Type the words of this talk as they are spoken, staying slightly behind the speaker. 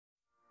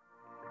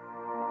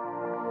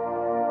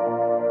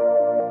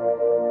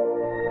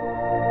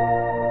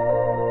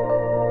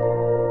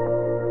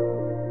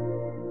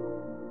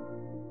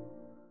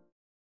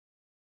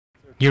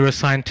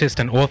neuroscientist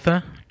and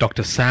author,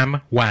 Dr.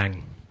 Sam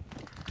Wang.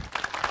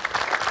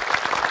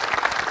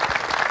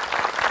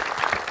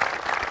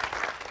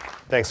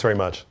 Thanks very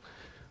much.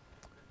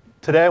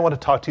 Today I want to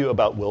talk to you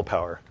about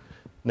willpower.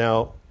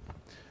 Now,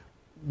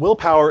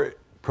 willpower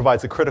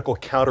provides a critical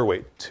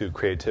counterweight to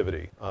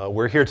creativity.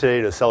 We're here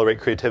today to celebrate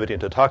creativity and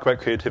to talk about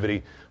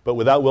creativity, but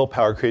without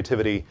willpower,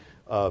 creativity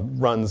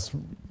runs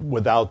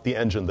without the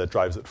engine that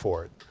drives it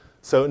forward.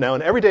 So now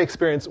in everyday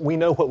experience, we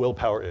know what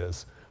willpower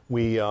is.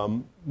 We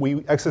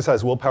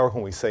exercise willpower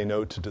when we say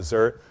no to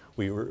dessert.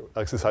 We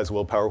exercise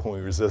willpower when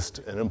we resist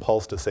an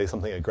impulse to say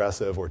something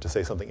aggressive or to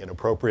say something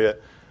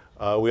inappropriate.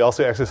 We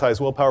also exercise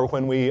willpower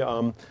when we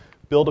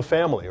build a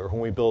family or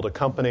when we build a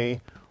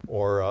company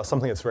or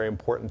something that's very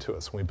important to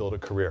us, when we build a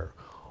career.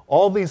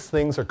 All these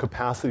things are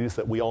capacities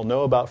that we all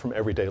know about from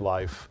everyday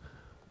life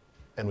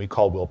and we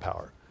call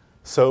willpower.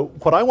 So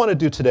what I want to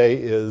do today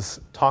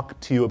is talk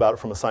to you about it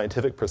from a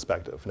scientific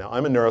perspective. Now,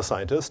 I'm a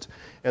neuroscientist,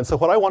 and so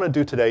what I want to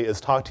do today is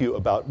talk to you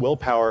about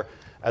willpower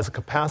as a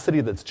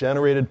capacity that's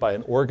generated by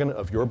an organ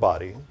of your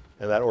body,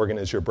 and that organ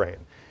is your brain.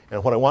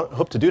 And what I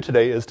hope to do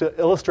today is to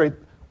illustrate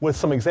with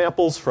some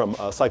examples from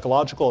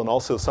psychological and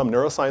also some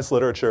neuroscience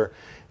literature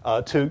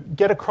to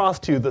get across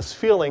to you this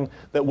feeling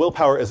that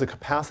willpower is a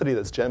capacity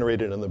that's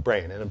generated in the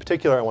brain. And in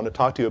particular, I want to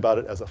talk to you about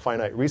it as a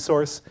finite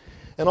resource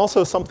and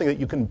also something that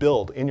you can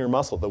build in your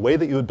muscle. The way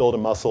that you would build a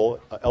muscle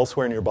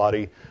elsewhere in your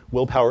body,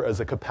 willpower is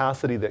a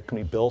capacity that can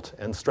be built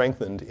and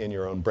strengthened in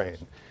your own brain.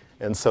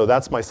 And so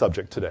that's my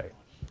subject today.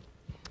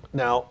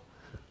 Now,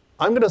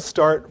 I'm going to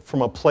start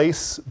from a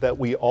place that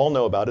we all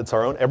know about. It's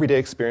our own everyday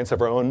experience,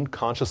 of our own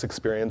conscious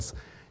experience,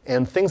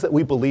 and things that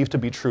we believe to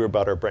be true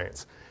about our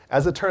brains.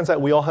 As it turns out,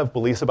 we all have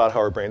beliefs about how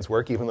our brains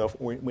work, even though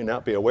we may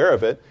not be aware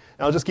of it.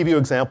 And I'll just give you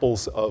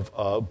examples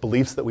of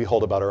beliefs that we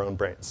hold about our own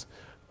brains.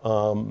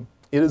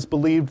 It is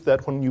believed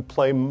that when you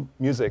play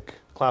music,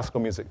 classical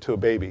music, to a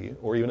baby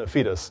or even a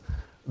fetus,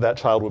 that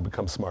child will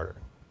become smarter.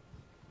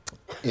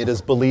 It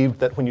is believed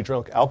that when you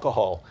drink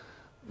alcohol,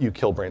 you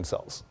kill brain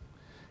cells.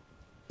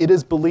 It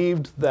is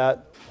believed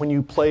that when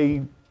you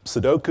play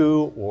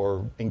Sudoku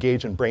or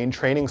engage in brain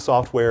training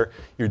software,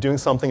 you're doing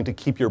something to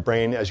keep your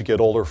brain as you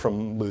get older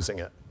from losing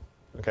it.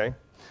 Okay?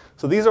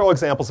 So these are all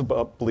examples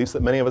of beliefs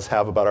that many of us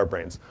have about our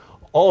brains.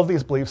 All of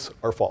these beliefs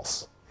are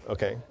false.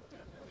 Okay?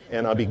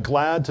 And I'll be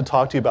glad to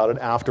talk to you about it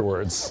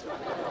afterwards.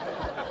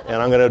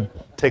 And I'm going to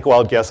take a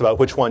wild guess about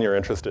which one you're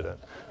interested in.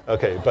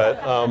 Okay,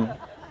 but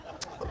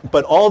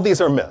all of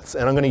these are myths.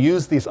 And I'm going to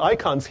use these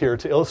icons here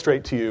to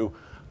illustrate to you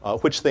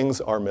which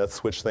things are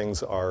myths, which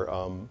things are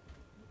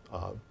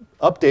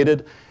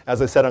updated.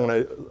 As I said, I'm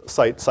going to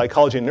cite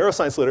psychology and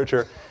neuroscience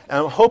literature. And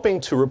I'm hoping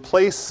to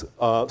replace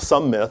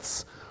some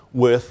myths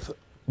with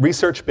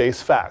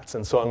research-based facts.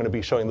 And so I'm going to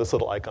be showing this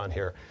little icon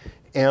here.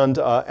 And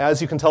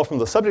as you can tell from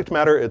the subject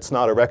matter, it's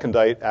not a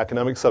recondite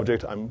academic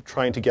subject. I'm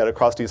trying to get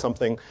across to you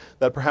something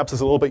that perhaps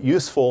is a little bit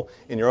useful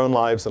in your own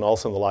lives and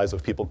also in the lives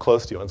of people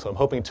close to you. And so I'm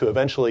hoping to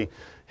eventually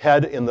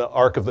head in the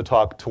arc of the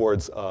talk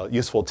towards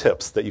useful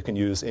tips that you can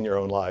use in your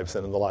own lives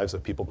and in the lives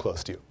of people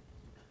close to you.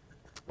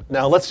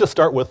 Now, let's just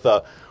start with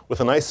a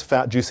nice,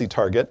 fat, juicy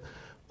target.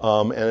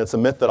 And it's a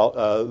myth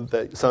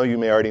that some of you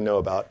may already know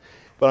about.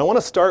 But I want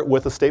to start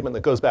with a statement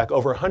that goes back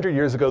over 100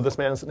 years ago. This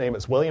man's name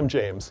is William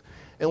James.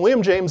 And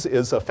William James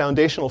is a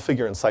foundational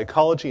figure in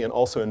psychology and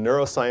also in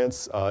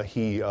neuroscience.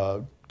 He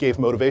gave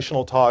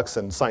motivational talks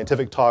and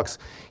scientific talks.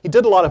 He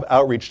did a lot of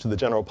outreach to the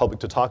general public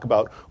to talk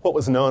about what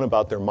was known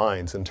about their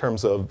minds in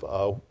terms of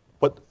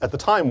what at the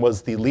time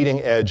was the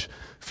leading edge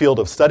field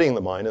of studying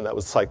the mind, and that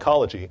was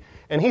psychology.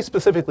 And he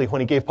specifically,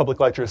 when he gave public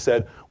lectures,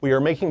 said, we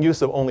are making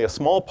use of only a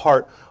small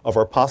part of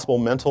our possible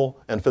mental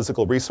and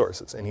physical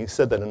resources. And he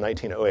said that in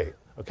 1908.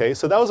 Okay,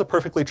 so that was a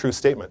perfectly true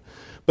statement.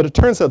 But it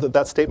turns out that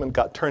that statement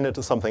got turned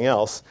into something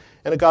else,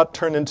 and it got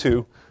turned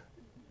into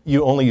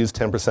you only use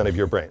 10% of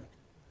your brain.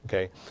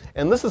 Okay,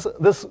 and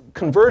this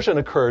conversion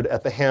occurred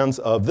at the hands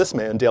of this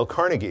man, Dale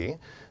Carnegie.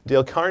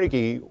 Dale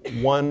Carnegie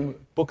won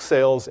book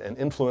sales and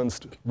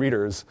influenced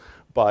readers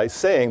by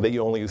saying that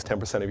you only use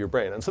 10% of your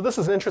brain. And so this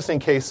is an interesting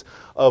case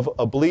of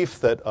a belief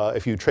that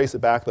if you trace it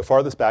back, the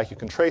farthest back you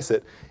can trace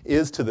it,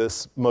 is to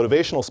this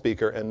motivational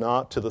speaker and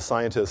not to the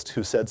scientist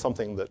who said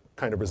something that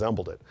kind of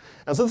resembled it.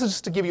 And so this is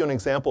just to give you an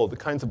example of the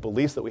kinds of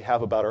beliefs that we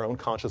have about our own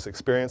conscious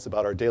experience,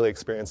 about our daily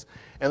experience,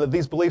 and that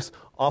these beliefs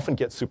often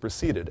get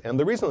superseded. And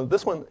the reason that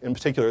this one in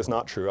particular is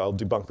not true, I'll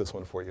debunk this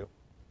one for you,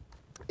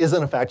 is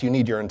in fact you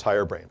need your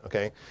entire brain,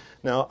 okay?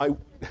 Now,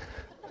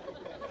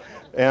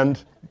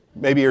 and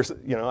maybe you're,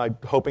 I'm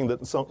hoping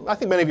that I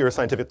think many of you are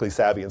scientifically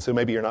savvy, and so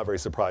maybe you're not very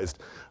surprised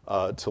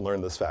to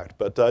learn this fact.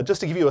 But just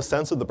to give you a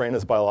sense of the brain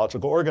as a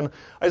biological organ,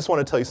 I just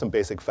want to tell you some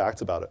basic facts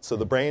about it. So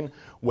the brain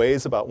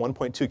weighs about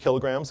 1.2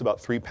 kilograms,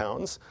 about 3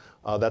 pounds.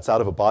 That's out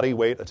of a body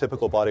weight, a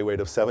typical body weight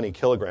of 70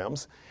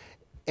 kilograms.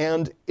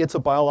 And it's a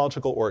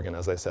biological organ,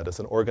 as I said. It's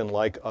an organ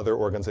like other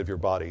organs of your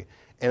body.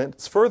 And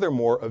it's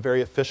furthermore a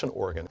very efficient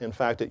organ. In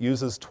fact, it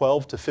uses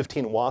 12 to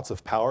 15 watts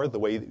of power, the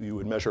way that you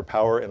would measure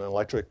power in an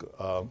electric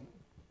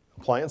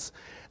appliance,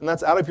 and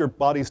that's out of your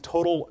body's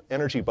total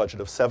energy budget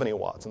of 70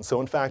 watts. And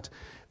so in fact,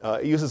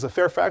 it uses a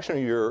fair fraction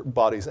of your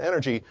body's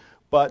energy,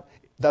 but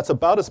that's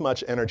about as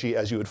much energy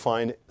as you would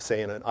find,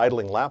 say, in an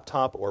idling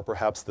laptop or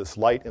perhaps this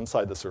light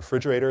inside this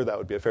refrigerator. That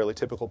would be a fairly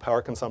typical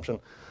power consumption.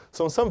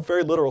 So in some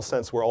very literal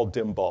sense, we're all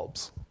dim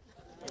bulbs.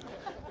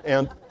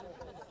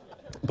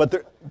 But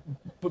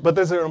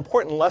there's an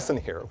important lesson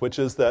here, which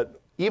is that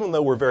even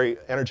though we're very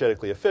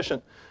energetically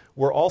efficient,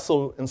 we're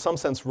also, in some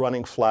sense,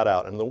 running flat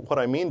out. And what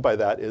I mean by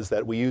that is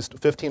that we used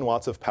 15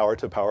 watts of power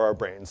to power our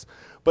brains.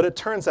 But it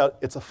turns out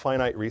it's a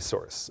finite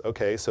resource.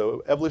 Okay?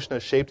 So evolution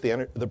has shaped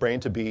the brain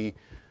to be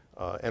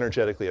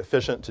energetically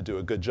efficient, to do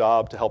a good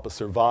job, to help us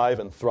survive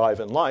and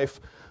thrive in life,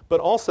 but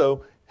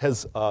also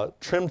has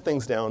trimmed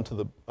things down to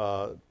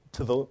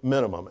the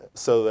minimum,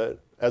 so that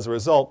as a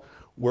result,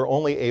 we're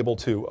only able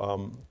to,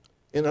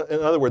 in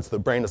other words, the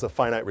brain is a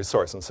finite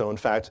resource. And so in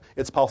fact,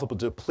 it's possible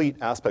to deplete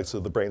aspects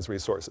of the brain's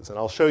resources. And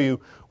I'll show you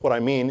what I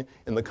mean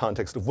in the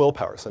context of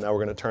willpower. So now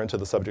we're going to turn to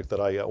the subject that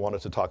I wanted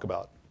to talk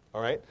about.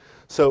 All right?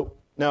 So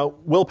now,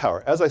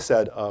 willpower. As I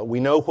said,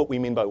 we know what we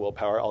mean by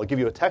willpower. I'll give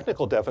you a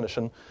technical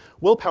definition.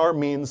 Willpower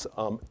means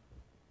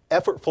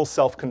effortful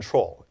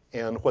self-control.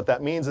 And what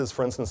that means is,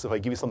 for instance, if I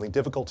give you something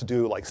difficult to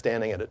do, like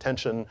standing at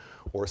attention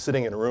or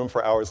sitting in a room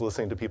for hours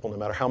listening to people, no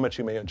matter how much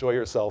you may enjoy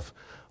yourself,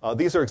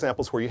 these are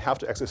examples where you have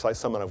to exercise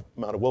some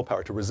amount of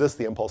willpower to resist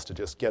the impulse to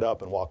just get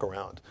up and walk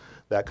around,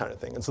 that kind of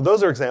thing. And so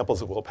those are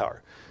examples of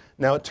willpower.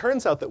 Now, it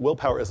turns out that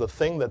willpower is a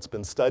thing that's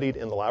been studied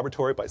in the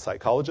laboratory by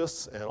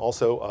psychologists and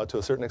also, to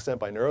a certain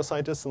extent, by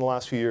neuroscientists in the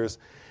last few years.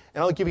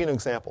 And I'll give you an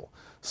example.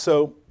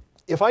 So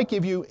if I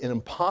give you an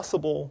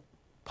impossible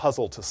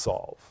puzzle to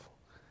solve,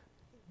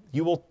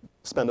 you will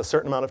spend a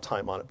certain amount of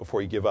time on it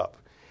before you give up.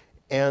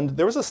 And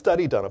there was a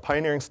study done, a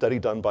pioneering study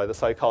done by the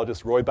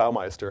psychologist Roy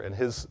Baumeister and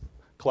his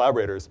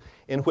collaborators,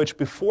 in which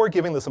before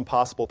giving this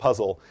impossible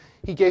puzzle,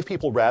 he gave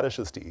people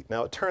radishes to eat.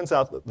 Now, it turns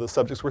out that the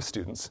subjects were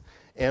students,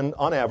 and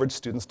on average,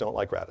 students don't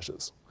like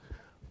radishes.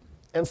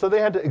 And so they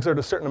had to exert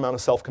a certain amount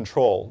of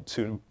self-control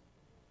to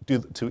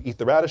eat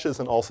the radishes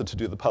and also to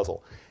do the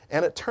puzzle.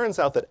 And it turns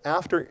out that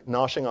after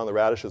noshing on the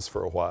radishes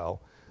for a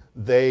while,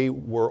 they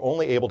were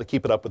only able to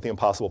keep it up with the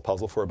impossible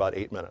puzzle for about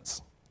 8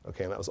 minutes.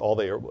 Okay, and that was all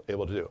they were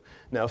able to do.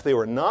 Now, if they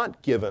were not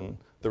given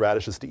the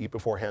radishes to eat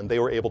beforehand, they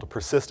were able to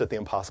persist at the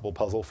impossible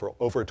puzzle for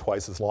over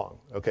twice as long.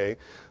 Okay?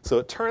 So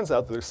it turns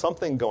out that there's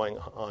something going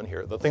on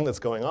here. The thing that's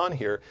going on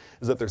here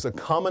is that there's a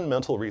common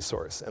mental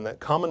resource, and that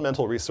common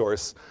mental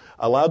resource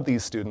allowed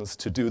these students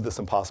to do this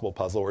impossible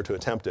puzzle or to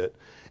attempt it,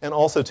 and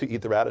also to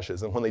eat the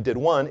radishes. And when they did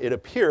one, it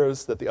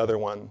appears that the other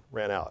one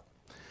ran out.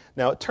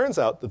 Now, it turns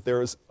out that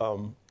there's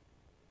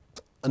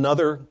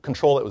another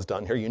control that was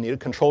done here. You need a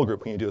control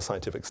group when you do a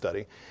scientific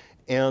study.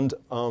 And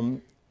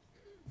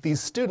these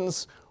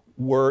students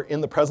were in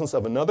the presence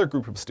of another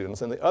group of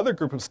students, and the other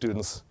group of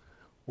students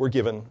were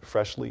given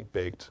freshly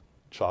baked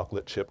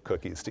chocolate chip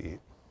cookies to eat.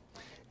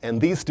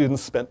 And these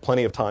students spent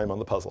plenty of time on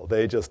the puzzle.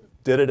 They just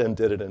did it and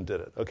did it and did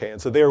it. Okay,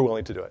 and so they were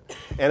willing to do it.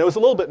 And it was a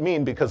little bit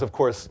mean because, of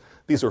course,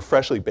 these were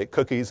freshly baked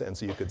cookies, and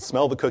so you could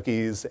smell the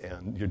cookies,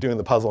 and you're doing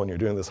the puzzle, and you're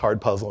doing this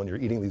hard puzzle, and you're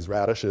eating these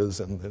radishes,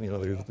 and you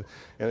know,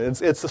 and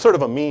it's a sort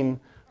of a mean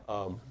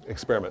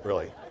experiment,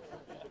 really.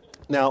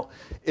 Now,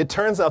 it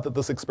turns out that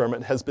this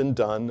experiment has been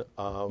done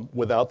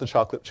without the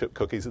chocolate chip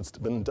cookies. It's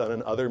been done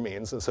in other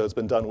means, and so it's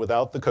been done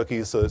without the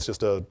cookies, so it's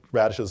just a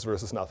radishes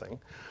versus nothing.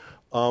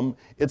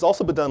 It's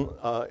also been done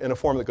in a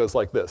form that goes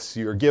like this.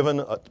 You're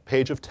given a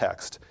page of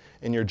text,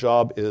 and your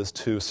job is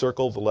to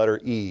circle the letter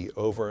E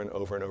over and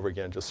over and over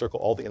again. Just circle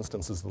all the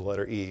instances of the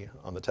letter E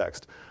on the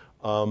text.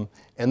 And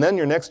then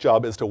your next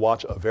job is to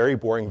watch a very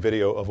boring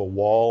video of a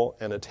wall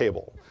and a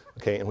table,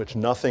 okay, in which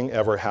nothing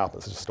ever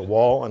happens. It's just a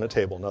wall and a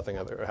table, nothing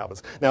ever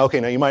happens. Now, okay,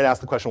 now you might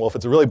ask the question, well, if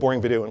it's a really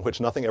boring video in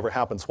which nothing ever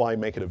happens, why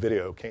make it a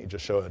video? Can't you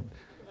just show an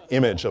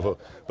image of a,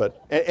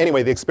 but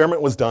anyway, the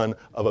experiment was done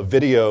of a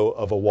video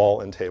of a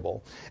wall and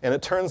table. And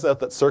it turns out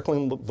that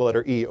circling the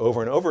letter E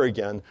over and over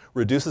again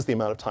reduces the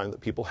amount of time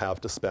that people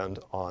have to spend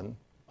on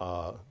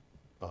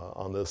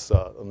this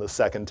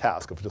second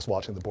task of just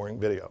watching the boring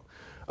video.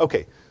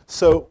 Okay,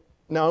 so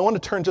now I want to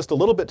turn just a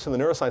little bit to the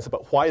neuroscience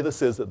about why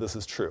this is that this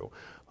is true.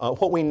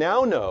 What we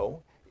now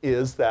know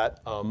is that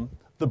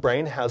the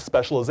brain has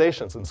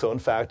specializations. And so in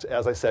fact,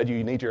 as I said,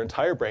 you need your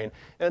entire brain.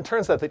 And it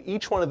turns out that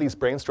each one of these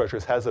brain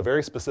structures has a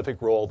very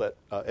specific role that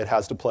it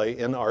has to play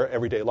in our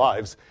everyday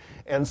lives.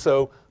 And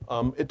so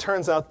it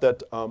turns out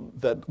that,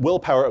 that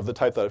willpower of the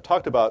type that I've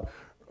talked about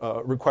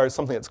requires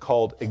something that's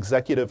called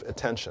executive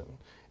attention.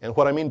 And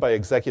what I mean by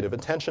executive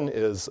attention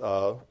is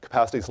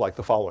capacities like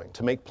the following: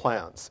 to make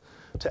plans,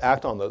 to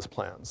act on those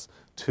plans,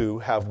 to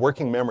have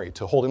working memory,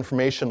 to hold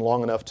information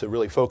long enough to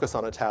really focus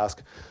on a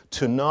task,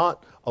 to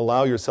not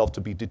allow yourself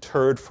to be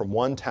deterred from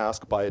one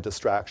task by a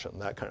distraction,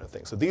 that kind of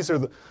thing. So these are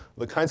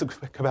the kinds of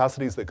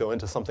capacities that go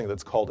into something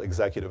that's called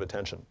executive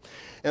attention.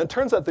 And it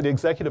turns out that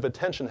executive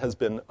attention has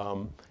been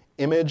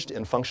imaged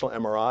in functional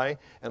MRI,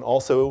 and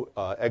also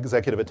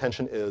executive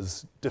attention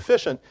is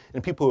deficient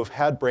in people who have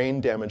had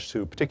brain damage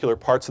to particular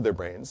parts of their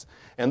brains.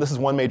 And this is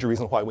one major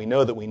reason why we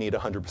know that we need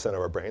 100% of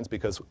our brains,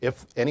 because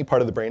if any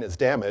part of the brain is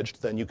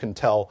damaged, then you can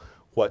tell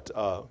what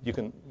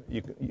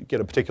you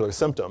get a particular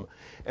symptom.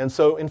 And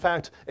so, in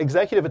fact,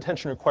 executive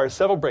attention requires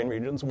several brain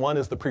regions. One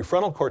is the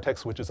prefrontal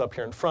cortex, which is up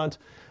here in front.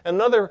 And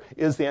another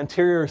is the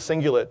anterior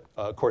cingulate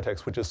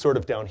cortex, which is sort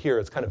of down here.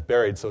 It's kind of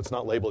buried, so it's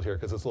not labeled here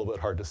because it's a little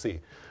bit hard to see.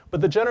 But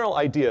the general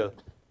idea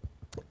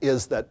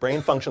is that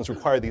brain functions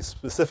require these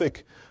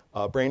specific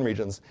brain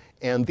regions.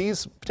 And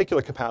these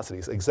particular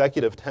capacities,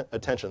 executive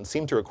attention,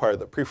 seem to require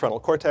the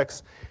prefrontal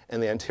cortex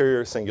and the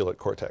anterior cingulate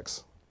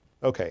cortex.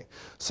 OK,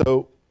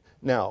 so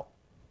now,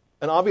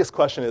 an obvious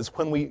question is,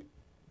 when we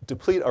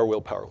deplete our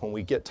willpower, when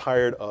we get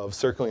tired of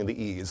circling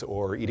the E's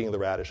or eating the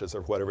radishes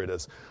or whatever it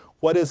is,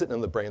 what is it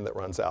in the brain that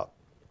runs out?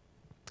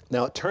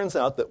 Now, it turns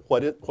out that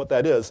what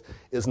that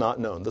is not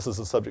known. This is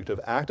a subject of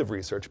active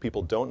research.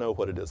 People don't know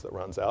what it is that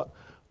runs out.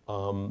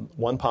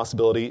 One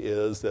possibility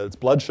is that it's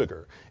blood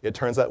sugar. It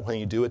turns out when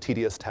you do a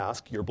tedious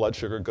task, your blood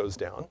sugar goes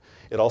down.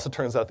 It also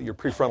turns out that your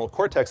prefrontal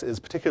cortex is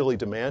particularly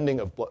demanding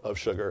of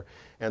sugar,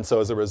 and so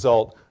as a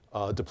result,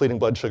 depleting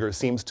blood sugar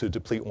seems to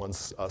deplete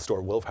one's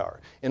stored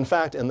willpower. In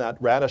fact, in that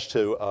radish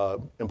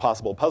to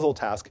impossible puzzle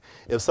task,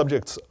 if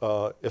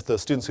the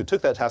students who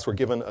took that task were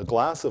given a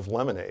glass of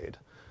lemonade,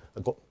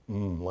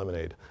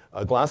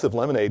 a glass of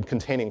lemonade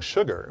containing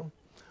sugar,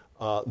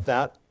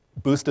 that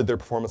boosted their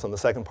performance on the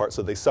second part,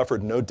 so they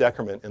suffered no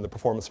decrement in the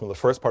performance from the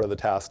first part of the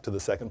task to the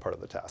second part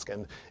of the task.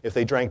 And if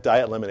they drank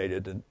diet lemonade,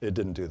 it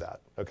didn't do that.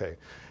 Okay?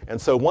 And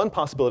so one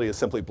possibility is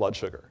simply blood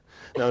sugar.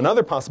 Now,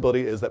 another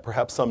possibility is that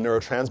perhaps some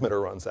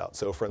neurotransmitter runs out.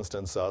 So, for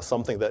instance,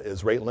 something that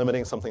is rate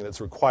limiting, something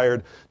that's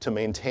required to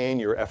maintain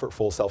your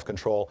effortful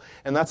self-control,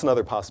 and that's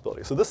another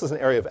possibility. So this is an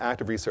area of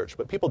active research,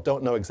 but people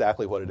don't know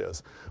exactly what it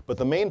is. But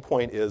the main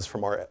point is,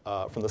 from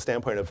the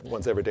standpoint of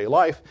one's everyday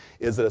life,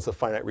 is that it's a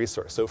finite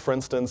resource. So, for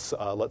instance,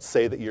 let's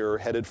say that you're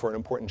headed for an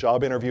important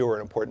job interview or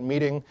an important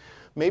meeting.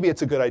 Maybe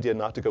it's a good idea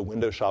not to go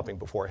window shopping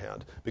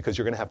beforehand, because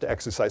you're going to have to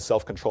exercise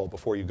self-control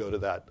before you go to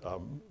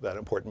that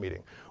important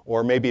meeting.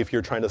 Or maybe if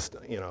you're trying to,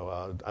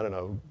 I don't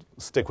know,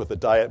 stick with the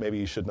diet, maybe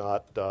you should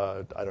not,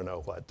 I don't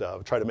know what,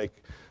 try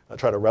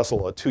to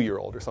wrestle a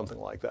 2-year-old or something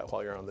like that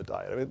while you're on the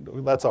diet. I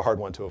mean, that's a hard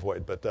one to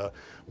avoid. But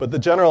the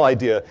general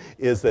idea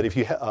is that if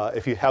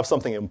you have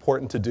something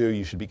important to do,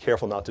 you should be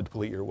careful not to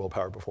deplete your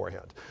willpower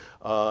beforehand.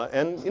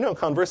 And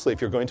conversely,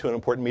 if you're going to an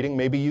important meeting,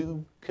 maybe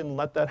you can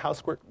let that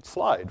housework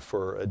slide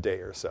for a day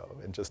or so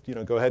and just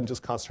go ahead and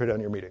just concentrate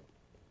on your meeting.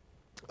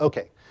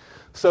 Okay,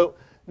 so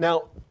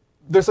now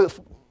there's a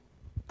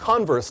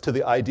converse to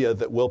the idea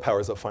that willpower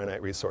is a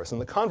finite resource. And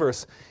the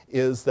converse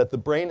is that the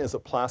brain is a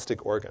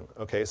plastic organ.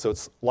 Okay, so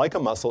it's like a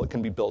muscle. It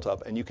can be built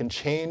up, and you can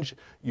change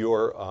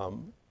your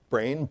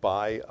brain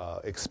by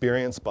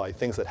experience, by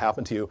things that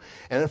happen to you.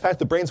 And in fact,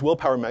 the brain's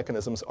willpower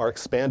mechanisms are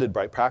expanded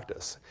by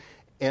practice.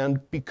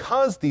 And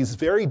because these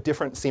very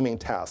different seeming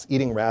tasks,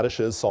 eating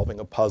radishes, solving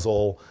a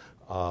puzzle,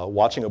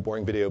 watching a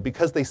boring video,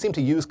 because they seem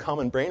to use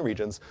common brain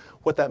regions,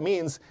 what that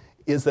means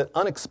is that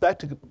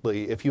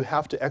unexpectedly, if you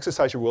have to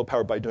exercise your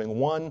willpower by doing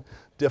one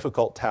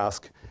difficult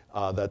task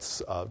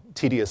that's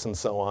tedious and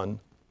so on,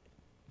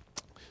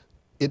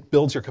 it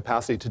builds your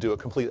capacity to do a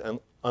complete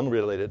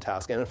unrelated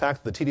task. And in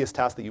fact, the tedious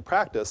task that you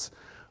practice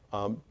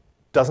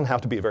doesn't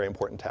have to be a very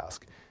important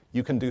task.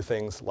 You can do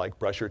things like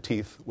brush your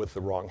teeth with the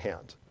wrong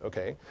hand.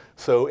 Okay?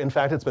 So in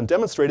fact, it's been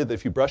demonstrated that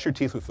if you brush your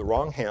teeth with the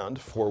wrong hand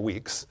for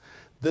weeks,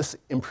 this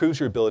improves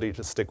your ability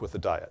to stick with the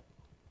diet.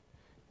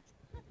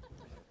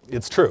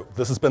 It's true.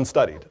 This has been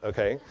studied.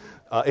 Okay?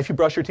 If you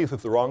brush your teeth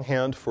with the wrong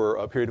hand for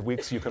a period of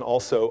weeks, you can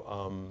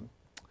also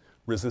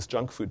resist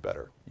junk food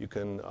better. You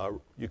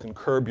can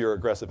curb your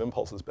aggressive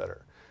impulses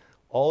better.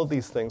 All of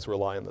these things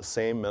rely on the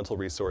same mental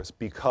resource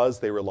because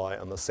they rely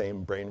on the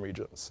same brain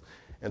regions.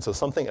 And so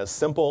something as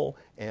simple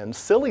and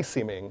silly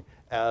seeming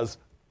as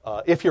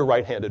if you're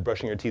right-handed,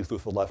 brushing your teeth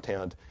with the left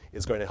hand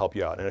is going to help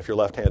you out. And if you're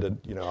left-handed,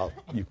 you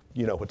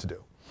know what to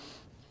do.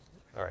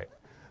 All right.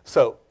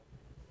 So,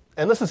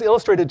 and this is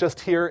illustrated just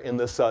here in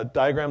this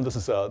diagram. This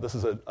is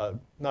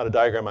not a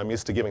diagram. I'm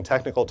used to giving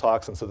technical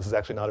talks, and so this is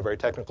actually not a very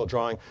technical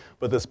drawing.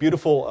 But this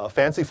beautiful,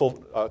 fanciful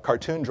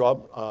cartoon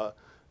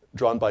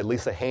drawn by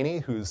Lisa Haney,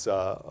 who's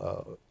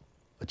a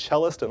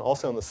cellist and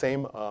also in the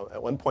same,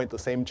 at one point, the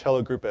same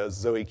cello group as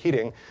Zoe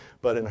Keating.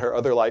 But in her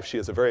other life, she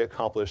is a very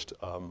accomplished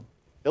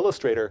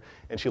illustrator,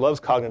 and she loves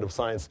cognitive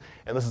science.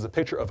 And this is a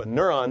picture of a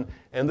neuron,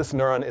 and this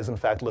neuron is in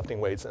fact lifting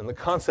weights. And the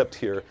concept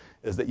here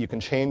is that you can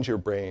change your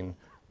brain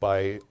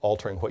by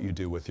altering what you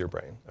do with your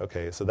brain.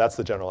 Okay, so that's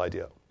the general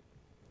idea.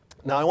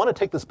 Now, I want to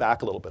take this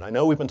back a little bit. I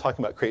know we've been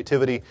talking about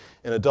creativity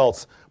in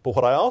adults, but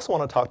what I also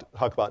want to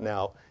talk about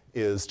now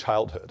is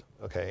childhood.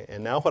 Okay,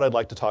 and now what I'd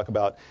like to talk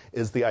about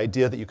is the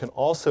idea that you can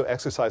also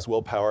exercise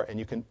willpower, and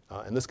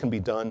and this can be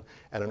done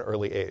at an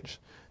early age.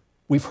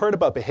 We've heard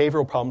about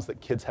behavioral problems that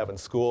kids have in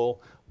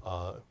school.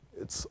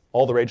 It's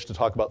all the rage to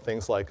talk about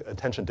things like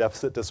attention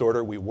deficit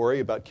disorder. We worry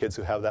about kids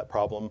who have that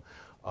problem.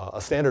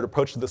 A standard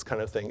approach to this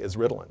kind of thing is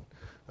Ritalin.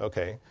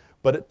 Okay?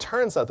 But it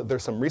turns out that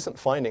there's some recent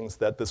findings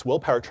that this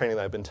willpower training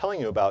that I've been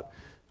telling you about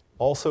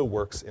also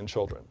works in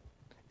children.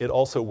 It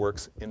also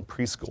works in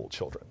preschool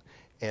children.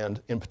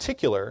 And in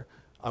particular,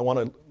 I want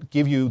to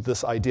give you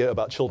this idea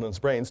about children's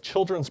brains.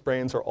 Children's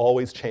brains are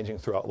always changing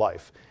throughout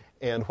life.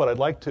 And what I'd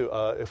like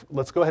to,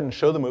 let's go ahead and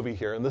show the movie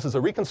here. And this is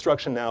a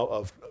reconstruction now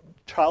of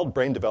child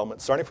brain development,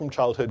 starting from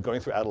childhood, going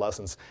through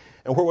adolescence.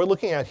 And what we're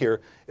looking at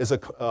here is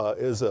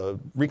a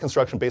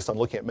reconstruction based on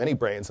looking at many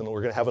brains, and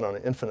we're going to have it on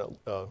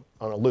an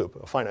on a loop,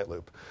 a finite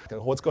loop.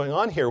 And what's going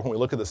on here when we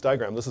look at this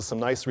diagram, this is some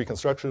nice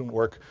reconstruction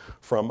work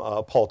from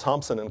Paul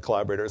Thompson and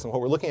collaborators. And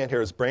what we're looking at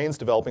here is brains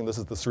developing. This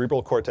is the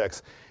cerebral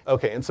cortex.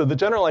 Okay, and so the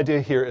general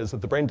idea here is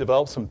that the brain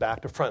develops from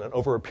back to front, and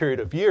over a period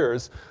of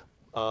years,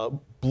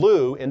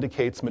 blue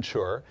indicates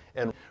mature,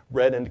 and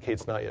red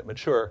indicates not yet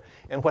mature.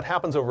 And what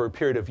happens over a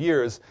period of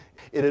years,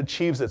 it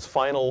achieves its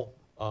final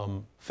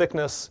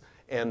thickness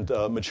and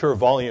mature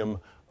volume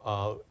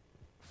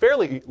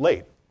fairly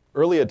late,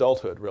 early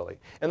adulthood, really.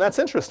 And that's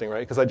interesting,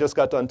 right? Because I just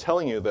got done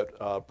telling you that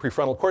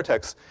prefrontal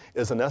cortex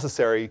is a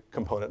necessary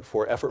component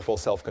for effortful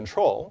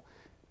self-control.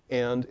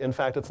 And in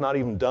fact, it's not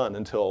even done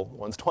until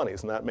one's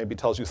 20s. And that maybe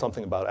tells you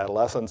something about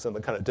adolescence and the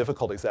kind of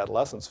difficulties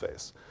adolescents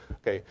face.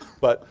 Okay?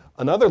 But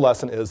another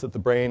lesson is that the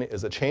brain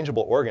is a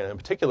changeable organ. In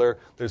particular,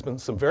 there's been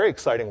some very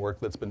exciting work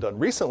that's been done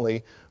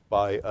recently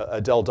by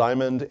Adele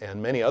Diamond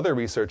and many other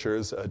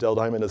researchers. Adele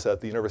Diamond is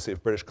at the University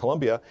of British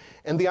Columbia.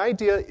 And the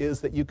idea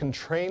is that you can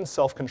train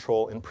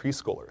self-control in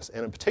preschoolers.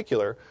 And in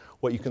particular,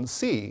 what you can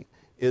see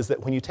is that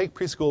when you take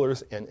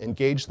preschoolers and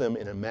engage them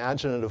in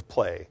imaginative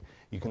play,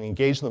 you can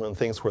engage them in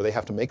things where they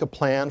have to make a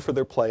plan for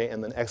their play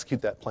and then execute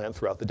that plan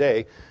throughout the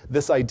day.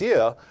 This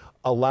idea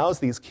allows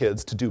these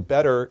kids to do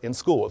better in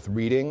school with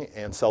reading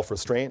and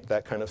self-restraint,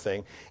 that kind of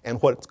thing.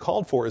 And what it's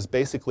called for is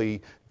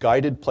basically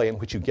guided play in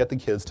which you get the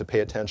kids to pay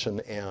attention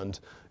and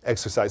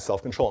exercise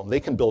self-control. And they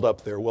can build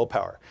up their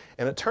willpower.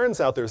 And it turns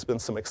out there's been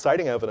some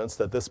exciting evidence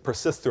that this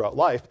persists throughout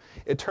life.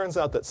 It turns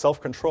out that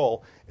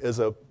self-control is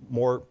a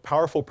more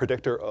powerful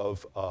predictor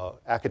of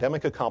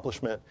academic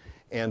accomplishment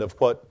and of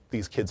what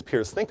these kids'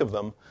 peers think of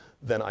them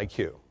than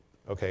IQ.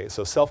 Okay,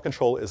 so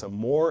self-control is a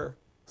more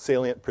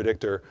salient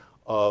predictor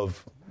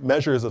of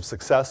measures of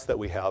success that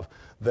we have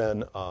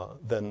than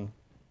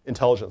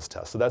intelligence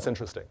tests. So that's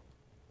interesting.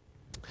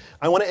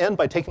 I want to end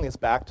by taking this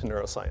back to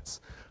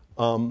neuroscience.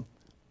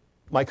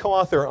 My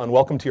co-author on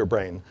Welcome to Your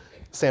Brain,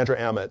 Sandra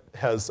Amit,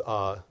 has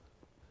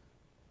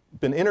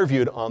been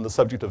interviewed on the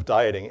subject of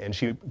dieting, and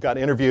she got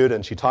interviewed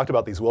and she talked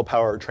about these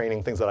willpower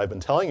training things that I've been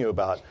telling you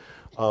about.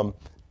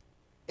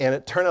 And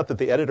it turned out that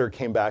the editor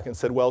came back and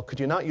said, well, could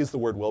you not use the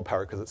word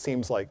willpower because it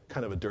seems like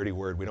kind of a dirty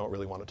word. We don't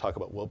really want to talk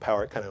about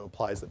willpower. It kind of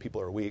implies that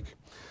people are weak.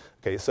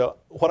 Okay, so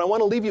what I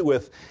want to leave you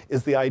with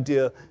is the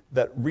idea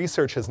that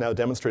research has now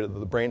demonstrated that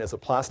the brain is a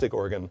plastic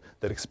organ,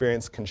 that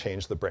experience can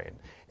change the brain.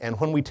 And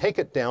when we take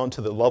it down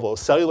to the level of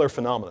cellular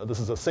phenomena,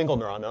 this is a single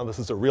neuron now, this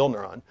is a real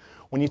neuron.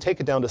 When you take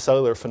it down to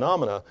cellular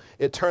phenomena,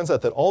 it turns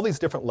out that all these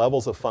different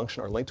levels of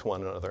function are linked to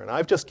one another. And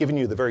I've just given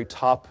you the very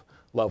top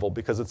level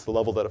because it's the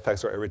level that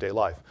affects our everyday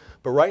life.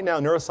 But right now,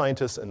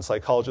 neuroscientists and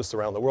psychologists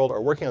around the world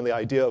are working on the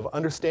idea of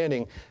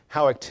understanding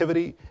how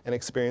activity and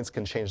experience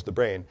can change the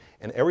brain.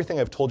 And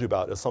everything I've told you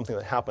about is something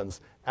that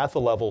happens at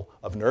the level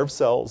of nerve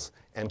cells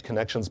and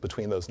connections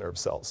between those nerve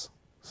cells.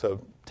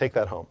 So take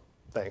that home.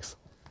 Thanks.